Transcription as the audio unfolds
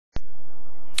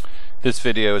This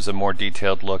video is a more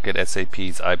detailed look at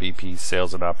SAP's IBP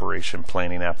Sales and Operation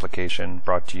Planning application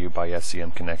brought to you by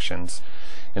SCM Connections.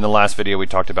 In the last video we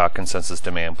talked about consensus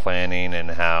demand planning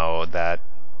and how that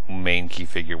main key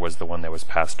figure was the one that was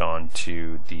passed on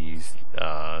to the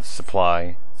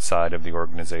supply side of the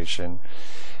organization.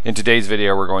 In today's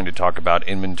video we're going to talk about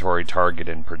inventory target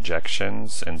and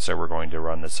projections, and so we're going to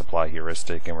run the supply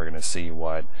heuristic and we're going to see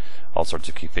what all sorts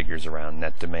of key figures around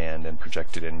net demand and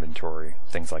projected inventory,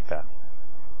 things like that.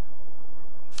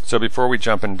 So before we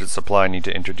jump into supply, I need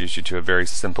to introduce you to a very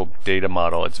simple data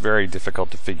model. It's very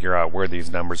difficult to figure out where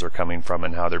these numbers are coming from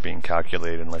and how they're being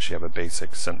calculated unless you have a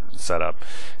basic setup.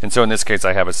 And so in this case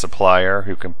I have a supplier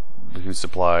who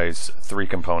supplies three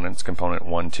components, component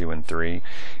 1, 2, and 3.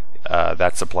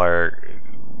 That supplier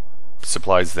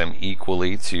supplies them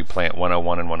equally to plant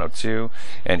 101 and 102,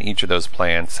 and each of those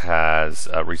plants has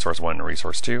resource 1 and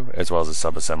resource 2 as well as a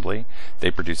subassembly.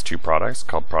 They produce two products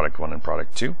called product 1 and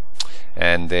product 2,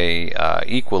 and they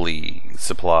equally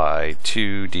supply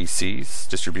two DCs,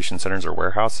 distribution centers or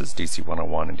warehouses, DC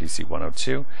 101 and DC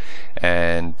 102,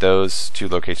 and those two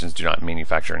locations do not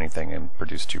manufacture anything and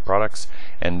produce two products,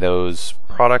 and those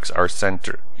products are sent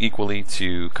equally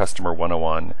to customer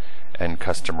 101 and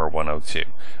customer 102.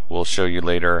 We'll show you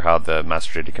later how the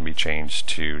master data can be changed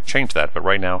to change that, but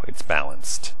right now it's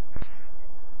balanced.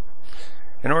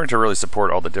 In order to really support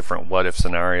all the different what-if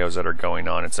scenarios that are going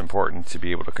on, it's important to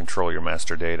be able to control your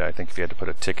master data. I think if you had to put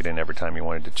a ticket in every time you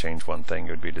wanted to change one thing,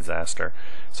 it would be a disaster.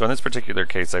 So in this particular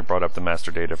case, I brought up the master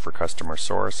data for customer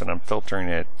source, and I'm filtering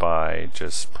it by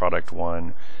just product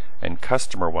 1 and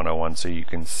customer 101 so you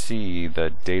can see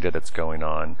the data that's going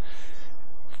on.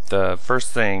 The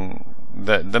first thing,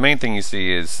 the main thing you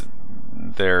see is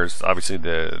there's obviously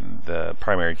the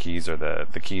primary keys or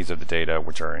the keys of the data,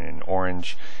 which are in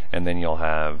orange, and then you'll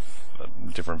have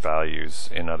different values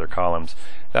in other columns.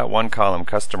 That one column,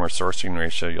 customer sourcing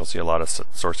ratio, you'll see a lot of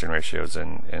sourcing ratios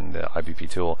in the IBP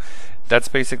tool. That's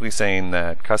basically saying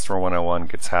that customer 101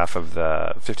 gets half of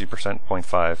the 50%,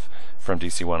 0.5 from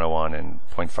DC 101 and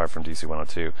 0.5 from DC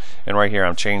 102. And right here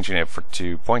I'm changing it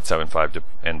to 0.75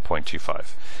 and 0.25.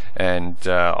 And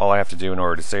all I have to do in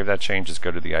order to save that change is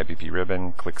go to the IBP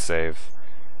ribbon, click Save,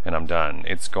 and I'm done.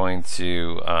 It's going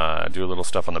to do a little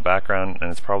stuff on the background, and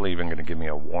it's probably even going to give me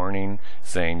a warning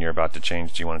saying you're about to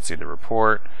change. Do you want to see the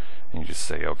report? And you just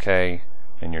say OK,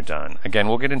 and you're done. Again,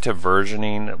 we'll get into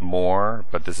versioning more,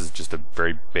 but this is just a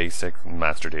very basic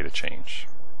master data change.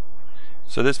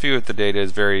 So this view of the data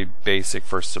is very basic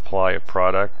for supply of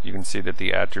product. You can see that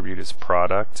the attribute is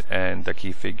product, and the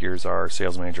key figures are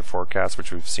sales manager forecast,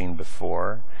 which we've seen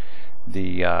before.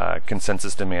 The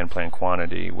consensus demand plan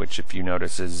quantity, which if you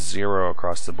notice is 0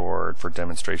 across the board for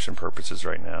demonstration purposes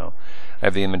right now. I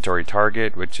have the inventory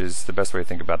target, which is the best way to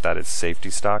think about that is safety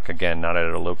stock. Again, not at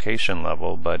a location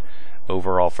level, but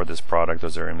overall for this product,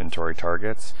 those are inventory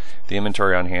targets. The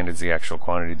inventory on hand is the actual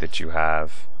quantity that you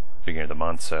have beginning of the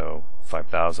month, so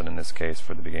 5,000 in this case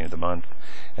for the beginning of the month.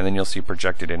 And then you'll see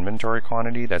projected inventory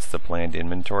quantity, that's the planned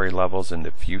inventory levels in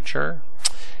the future.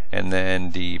 And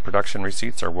then the production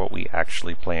receipts are what we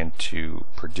actually plan to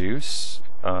produce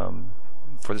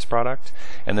for this product.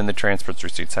 And then the transport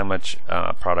receipts, how much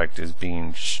product is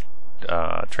being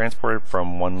transported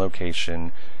from one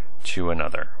location to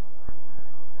another.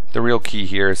 The real key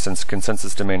here is since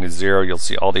consensus demand is 0, you'll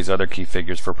see all these other key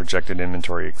figures for projected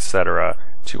inventory, etc.,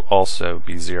 to also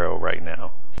be 0 right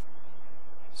now.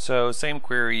 So same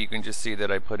query, you can just see that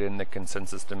I put in the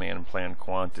consensus demand plan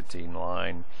quantity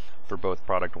line for both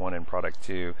product 1 and product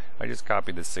 2. I just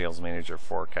copied the sales manager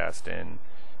forecast in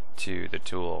to the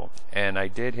tool, and I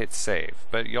did hit save.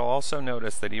 But you'll also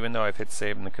notice that even though I've hit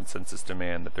save in the consensus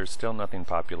demand, that there's still nothing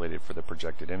populated for the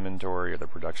projected inventory or the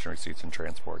production receipts and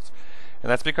transports. And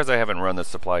that's because I haven't run the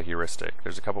supply heuristic.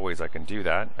 There's a couple ways I can do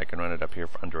that. I can run it up here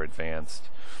under advanced,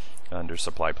 under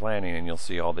supply planning, and you'll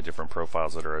see all the different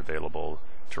profiles that are available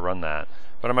to run that.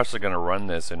 But I'm actually going to run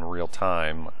this in real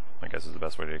time, I guess is the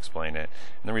best way to explain it.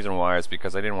 And the reason why is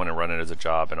because I didn't want to run it as a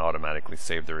job and automatically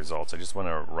save the results. I just want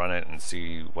to run it and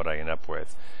see what I end up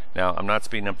with. Now, I'm not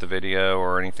speeding up the video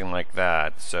or anything like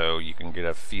that, so you can get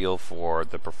a feel for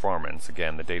the performance.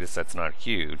 Again, the data set's not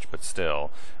huge, but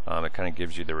still, it kind of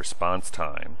gives you the response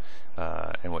time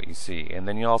and what you see. And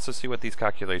then you also see what these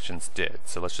calculations did.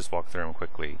 So let's just walk through them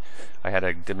quickly. I had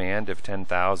a demand of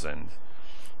 10,000,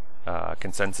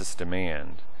 consensus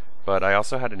demand, but I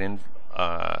also had an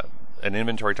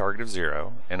inventory target of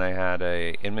 0, and I had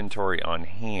a inventory on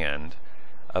hand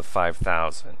of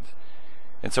 5,000.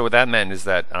 And so what that meant is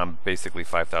that I'm basically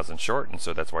 5,000 short, and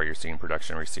so that's why you're seeing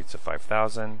production receipts of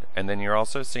 5,000. And then you're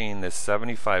also seeing this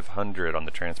 7,500 on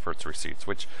the transports receipts,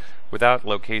 which without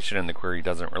location in the query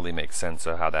doesn't really make sense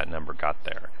of how that number got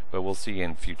there. But we'll see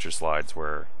in future slides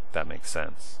where that makes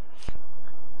sense.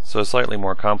 So a slightly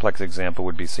more complex example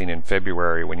would be seen in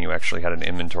February when you actually had an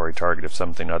inventory target of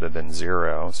something other than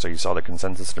 0. So you saw the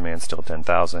consensus demand still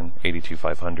 10,000,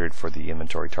 82,500 for the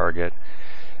inventory target.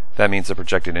 That means the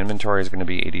projected inventory is going to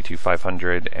be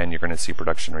 82,500, and you're going to see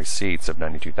production receipts of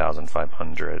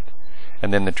 92,500.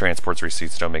 And then the transports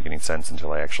receipts don't make any sense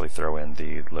until I actually throw in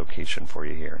the location for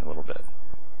you here in a little bit.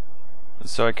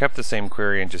 So I kept the same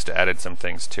query and just added some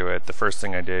things to it. The first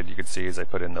thing I did, you could see, is I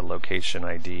put in the location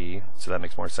ID, so that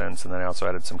makes more sense. And then I also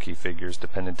added some key figures,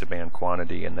 dependent demand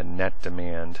quantity and the net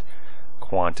demand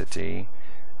quantity.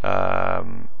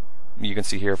 You can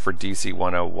see here for DC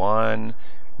 101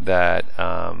 that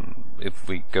if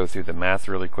we go through the math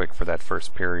really quick for that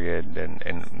first period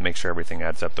and make sure everything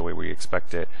adds up the way we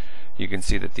expect it, you can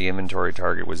see that the inventory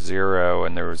target was 0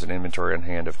 and there was an inventory on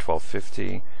hand of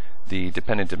 1250. The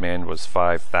dependent demand was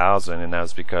 5,000, and that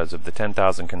was because of the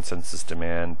 10,000 consensus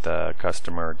demand. The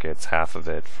customer gets half of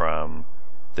it from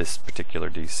this particular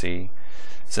DC.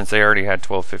 Since they already had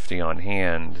 1250 on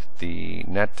hand, the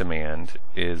net demand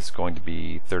is going to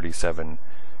be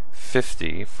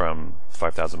 3750 from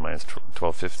 5,000 minus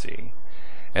 1250.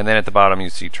 And then at the bottom you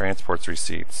see transports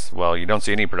receipts. Well, you don't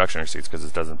see any production receipts because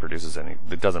it doesn't produce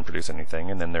anything.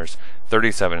 And then there's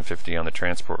 3750 on the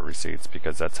transport receipts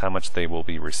because that's how much they will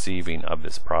be receiving of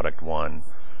this product one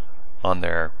on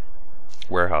their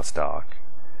warehouse dock.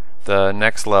 The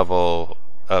next level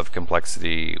of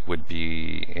complexity would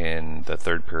be in the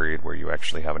third period where you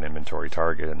actually have an inventory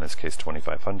target, in this case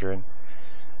 2,500.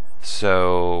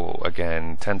 So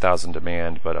again, 10,000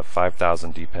 demand, but a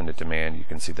 5,000 dependent demand. You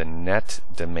can see the net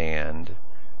demand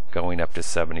going up to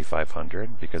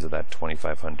 7,500 because of that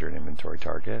 2,500 inventory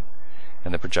target,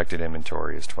 and the projected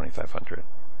inventory is 2,500.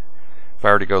 If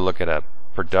I were to go look at a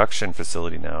production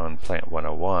facility now in Plant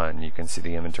 101, you can see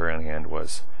the inventory on hand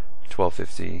was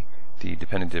 1,250. The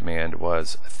dependent demand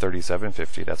was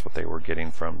 3,750. That's what they were getting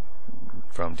from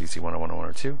DC 101 and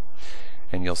 102.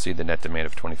 And you'll see the net demand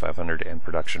of 2,500 and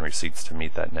production receipts to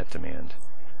meet that net demand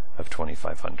of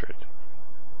 2,500.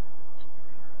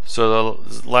 So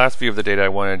the last view of the data I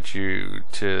wanted you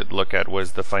to look at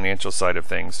was the financial side of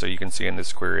things. So you can see in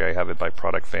this query I have it by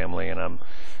product family, and I'm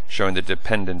showing the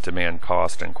dependent demand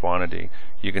cost and quantity.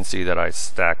 You can see that I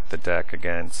stacked the deck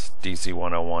against DC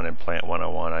 101 and Plant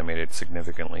 101. I made it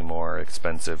significantly more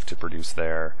expensive to produce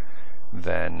there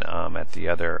than at the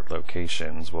other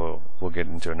locations. We'll get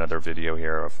into another video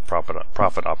here of profit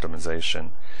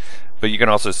optimization. But you can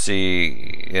also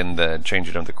see in the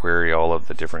changing of the query all of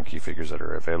the different key figures that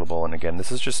are available. And again, this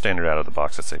is just standard out of the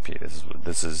box SAP.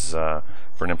 This is for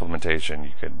an implementation.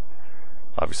 You could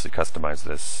obviously customize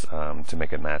this to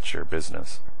make it match your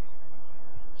business.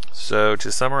 So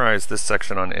to summarize this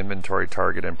section on inventory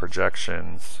target and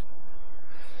projections,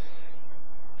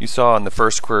 you saw in the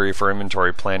first query for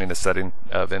inventory planning the setting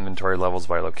of inventory levels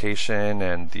by location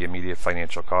and the immediate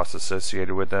financial costs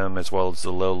associated with them, as well as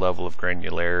the low level of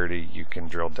granularity you can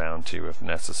drill down to if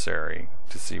necessary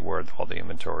to see where all the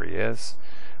inventory is.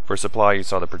 For supply, you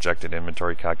saw the projected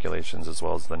inventory calculations as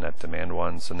well as the net demand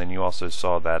ones, and then you also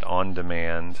saw that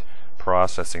on-demand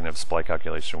processing of supply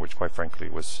calculation, which quite frankly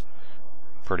was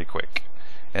pretty quick.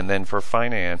 And then for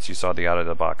finance, you saw the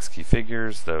out-of-the-box key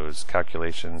figures, those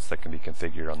calculations that can be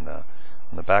configured on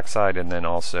the backside, and then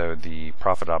also the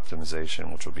profit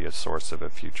optimization, which will be a source of a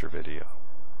future video.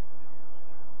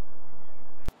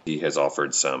 He has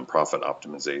offered some profit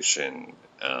optimization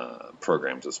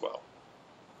programs as well.